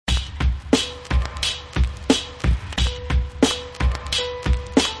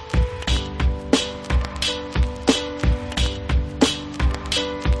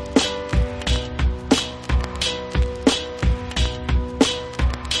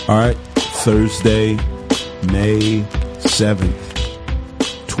All right, Thursday, May 7th,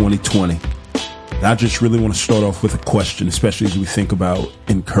 2020. And I just really want to start off with a question, especially as we think about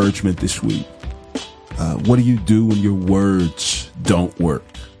encouragement this week. What do you do when your words don't work?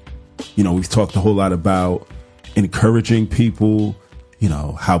 You know, we've talked a whole lot about encouraging people, you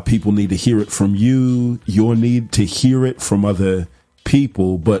know, how people need to hear it from you, your need to hear it from other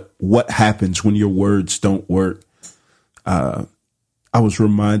people. But what happens when your words don't work? I was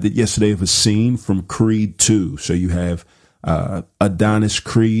reminded yesterday of a scene from Creed 2. So you have Adonis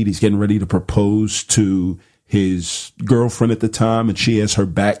Creed. He's getting ready to propose to his girlfriend at the time, and she has her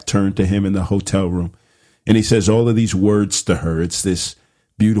back turned to him in the hotel room. And he says all of these words to her. It's this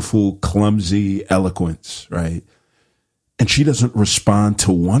beautiful, clumsy eloquence, right? And she doesn't respond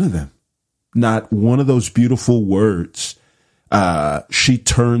to one of them. Not one of those beautiful words. She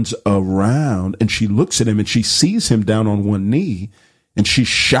turns around and she looks at him and she sees him down on one knee, and she's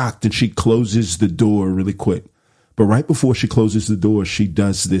shocked and she closes the door really quick. But right before she closes the door, she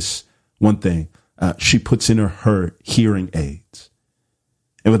does this one thing. She puts in her hearing aids.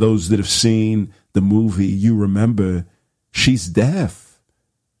 And for those that have seen the movie, you remember she's deaf.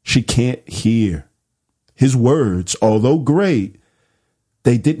 She can't hear. His words, although great,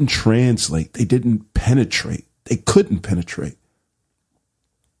 they didn't translate. They didn't penetrate. They couldn't penetrate.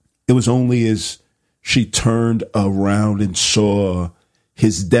 It was only as she turned around and saw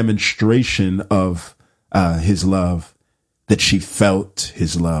his demonstration of his love that she felt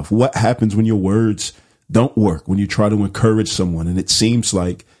his love. What happens when your words don't work, when you try to encourage someone and it seems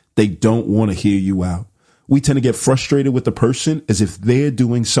like they don't want to hear you out? We tend to get frustrated with the person as if they're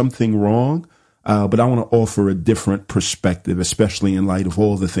doing something wrong. But I want to offer a different perspective, especially in light of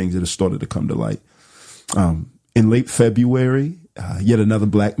all the things that have started to come to light. In late February, yet another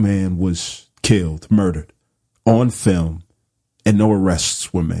black man was killed, murdered on film, and no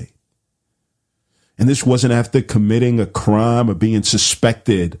arrests were made. And this wasn't after committing a crime or being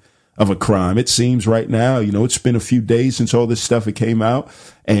suspected of a crime. It seems right now, you know, it's been a few days since all this stuff came out,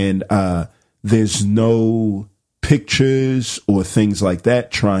 and there's no pictures or things like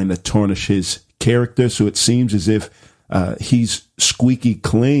that trying to tarnish his character. So it seems as if he's squeaky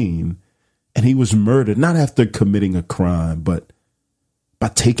clean, and he was murdered, not after committing a crime, but by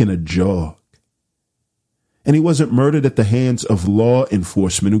taking a jog. And he wasn't murdered at the hands of law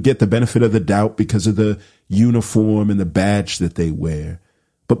enforcement who get the benefit of the doubt because of the uniform and the badge that they wear,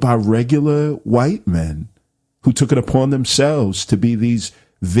 but by regular white men who took it upon themselves to be these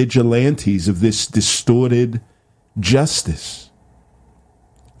vigilantes of this distorted justice.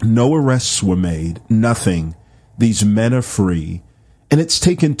 No arrests were made, nothing. These men are free. And it's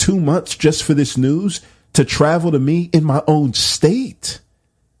taken 2 months just for this news to travel to me in my own state.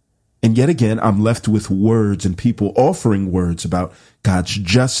 And yet again, I'm left with words and people offering words about God's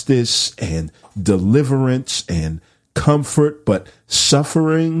justice and deliverance and comfort. But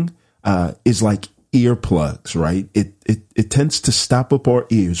suffering is like earplugs, right? It tends to stop up our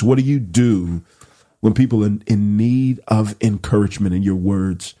ears. What do you do when people are in need of encouragement and your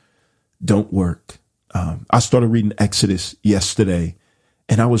words don't work? I started reading Exodus yesterday,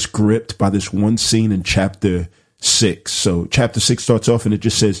 and I was gripped by this one scene in chapter 6. So chapter 6 starts off and it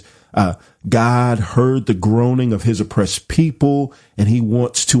just says, God heard the groaning of his oppressed people, and he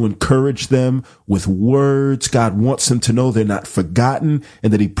wants to encourage them with words. God wants them to know they're not forgotten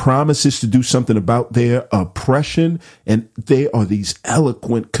and that he promises to do something about their oppression. And they are these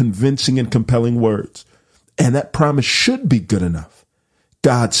eloquent, convincing, and compelling words. And that promise should be good enough.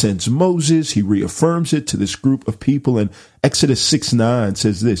 God sends Moses. He reaffirms it to this group of people. And Exodus 6:9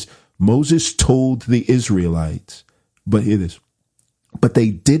 says this: Moses told the Israelites, but hear this, but they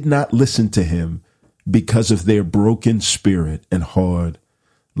did not listen to him because of their broken spirit and hard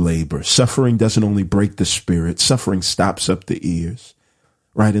labor. Suffering doesn't only break the spirit, suffering stops up the ears,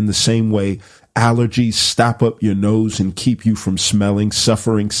 right? In the same way, allergies stop up your nose and keep you from smelling.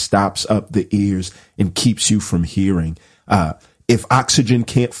 Suffering stops up the ears and keeps you from hearing. If oxygen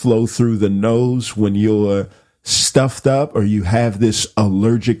can't flow through the nose when you're stuffed up or you have this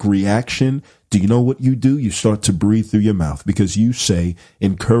allergic reaction, do you know what you do? You start to breathe through your mouth because you say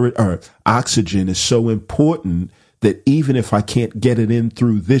oxygen is so important that even if I can't get it in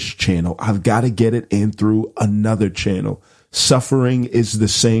through this channel, I've got to get it in through another channel. Suffering is the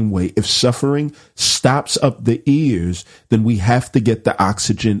same way. If suffering stops up the ears, then we have to get the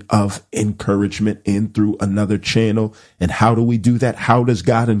oxygen of encouragement in through another channel. And how do we do that? How does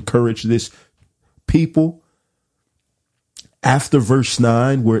God encourage this people? After verse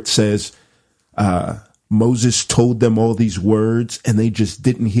 9, where it says, Moses told them all these words and they just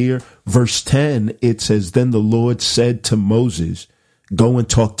didn't hear. Verse 10, it says, then the Lord said to Moses, Go and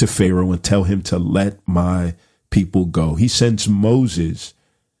talk to Pharaoh and tell him to let my people go. He sends Moses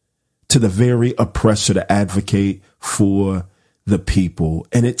to the very oppressor to advocate for the people.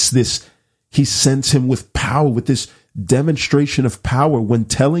 And it's this, he sends him with power, with this demonstration of power. When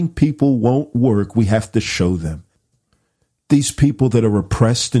telling people won't work, we have to show them. These people that are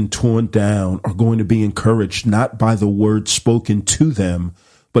oppressed and torn down are going to be encouraged not by the word spoken to them,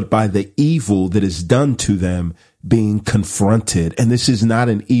 but by the evil that is done to them being confronted. And this is not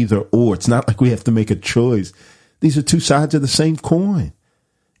an either or. It's not like we have to make a choice. These are two sides of the same coin.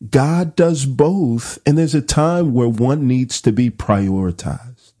 God does both, and there's a time where one needs to be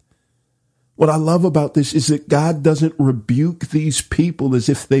prioritized. What I love about this is that God doesn't rebuke these people as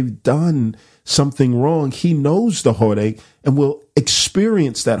if they've done something wrong. He knows the heartache and will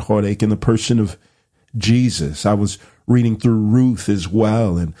experience that heartache in the person of Jesus. I was reading through Ruth as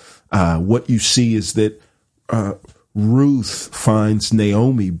well, and what you see is that Ruth finds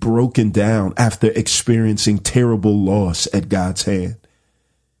Naomi broken down after experiencing terrible loss at God's hand.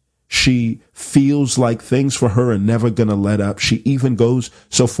 She feels like things for her are never going to let up. She even goes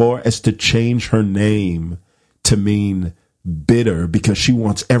so far as to change her name to mean bitter because she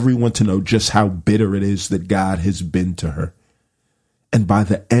wants everyone to know just how bitter it is that God has been to her. And by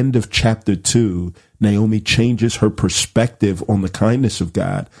the end of chapter 2, Naomi changes her perspective on the kindness of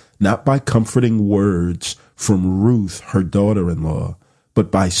God, not by comforting words from Ruth, her daughter-in-law,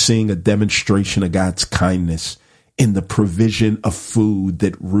 but by seeing a demonstration of God's kindness in the provision of food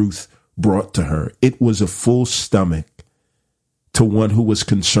that Ruth brought to her. It was a full stomach to one who was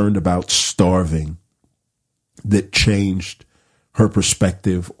concerned about starving that changed her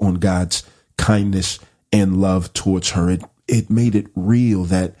perspective on God's kindness and love towards her. It made it real,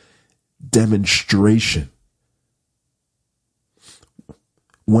 that demonstration.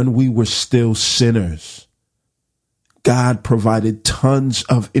 When we were still sinners, God provided tons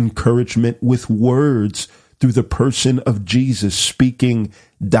of encouragement with words through the person of Jesus, speaking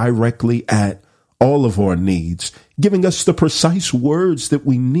directly at all of our needs, giving us the precise words that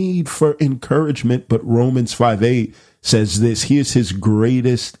we need for encouragement. But Romans 5:8 says this: here's his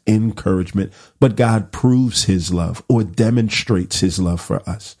greatest encouragement. But God proves his love, or demonstrates his love for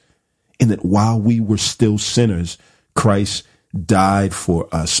us, in that while we were still sinners, Christ died for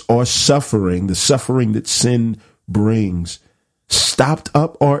us. Our suffering, the suffering that sin brings, stopped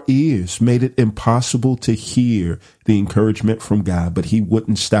up our ears, made it impossible to hear the encouragement from God. But he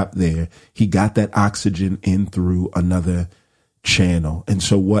wouldn't stop there. He got that oxygen in through another channel. And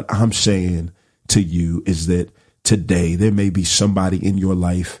so what I'm saying to you is that today there may be somebody in your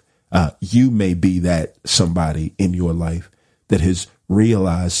life, you may be that somebody in your life that has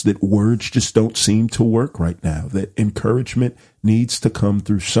realized that words just don't seem to work right now, that encouragement needs to come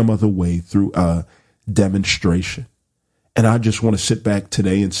through some other way, through a demonstration. And I just want to sit back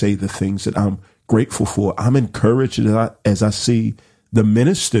today and say the things that I'm grateful for. I'm encouraged as I see the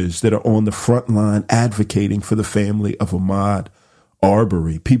ministers that are on the front line advocating for the family of Ahmaud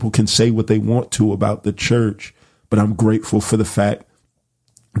Arbery. People can say what they want to about the church, but I'm grateful for the fact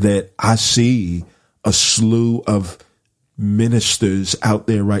that I see a slew of ministers out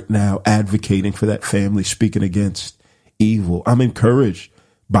there right now advocating for that family, speaking against evil. I'm encouraged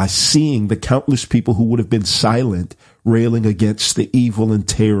by seeing the countless people who would have been silent, railing against the evil and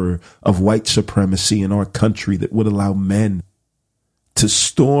terror of white supremacy in our country that would allow men to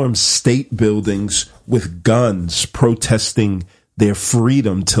storm state buildings with guns, protesting their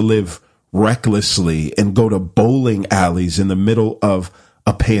freedom to live recklessly, and go to bowling alleys in the middle of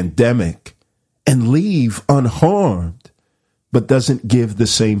a pandemic and leave unharmed, but doesn't give the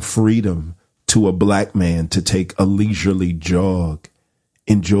same freedom to a black man to take a leisurely jog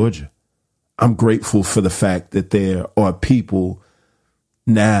in Georgia. I'm grateful for the fact that there are people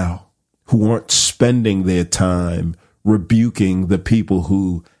now who aren't spending their time rebuking the people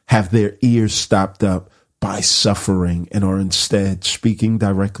who have their ears stopped up by suffering and are instead speaking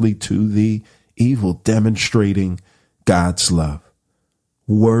directly to the evil, demonstrating God's love.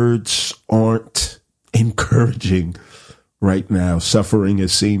 Words aren't encouraging right now. Suffering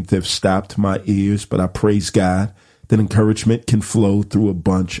has seemed to have stopped my ears, but I praise God that encouragement can flow through a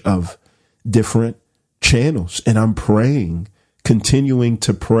bunch of different channels. And I'm praying, continuing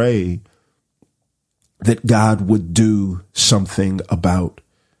to pray, that God would do something about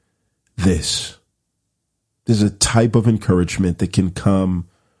this. There's a type of encouragement that can come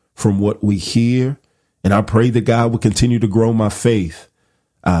from what we hear, and I pray that God would continue to grow my faith.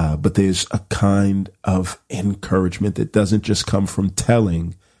 But there's a kind of encouragement that doesn't just come from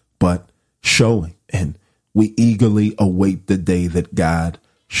telling, but showing. And we eagerly await the day that God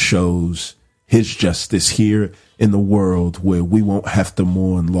shows his justice here in the world where we won't have to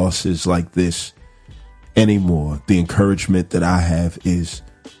mourn losses like this anymore. The encouragement that I have is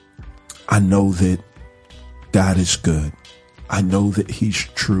I know that God is good. I know that he's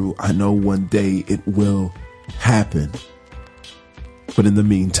true. I know one day it will happen. But in the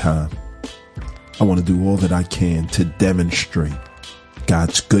meantime, I want to do all that I can to demonstrate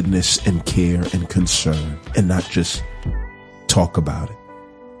God's goodness and care and concern and not just talk about it.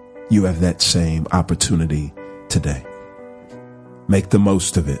 You have that same opportunity today. Make the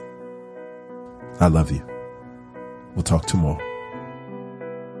most of it. I love you. We'll talk tomorrow.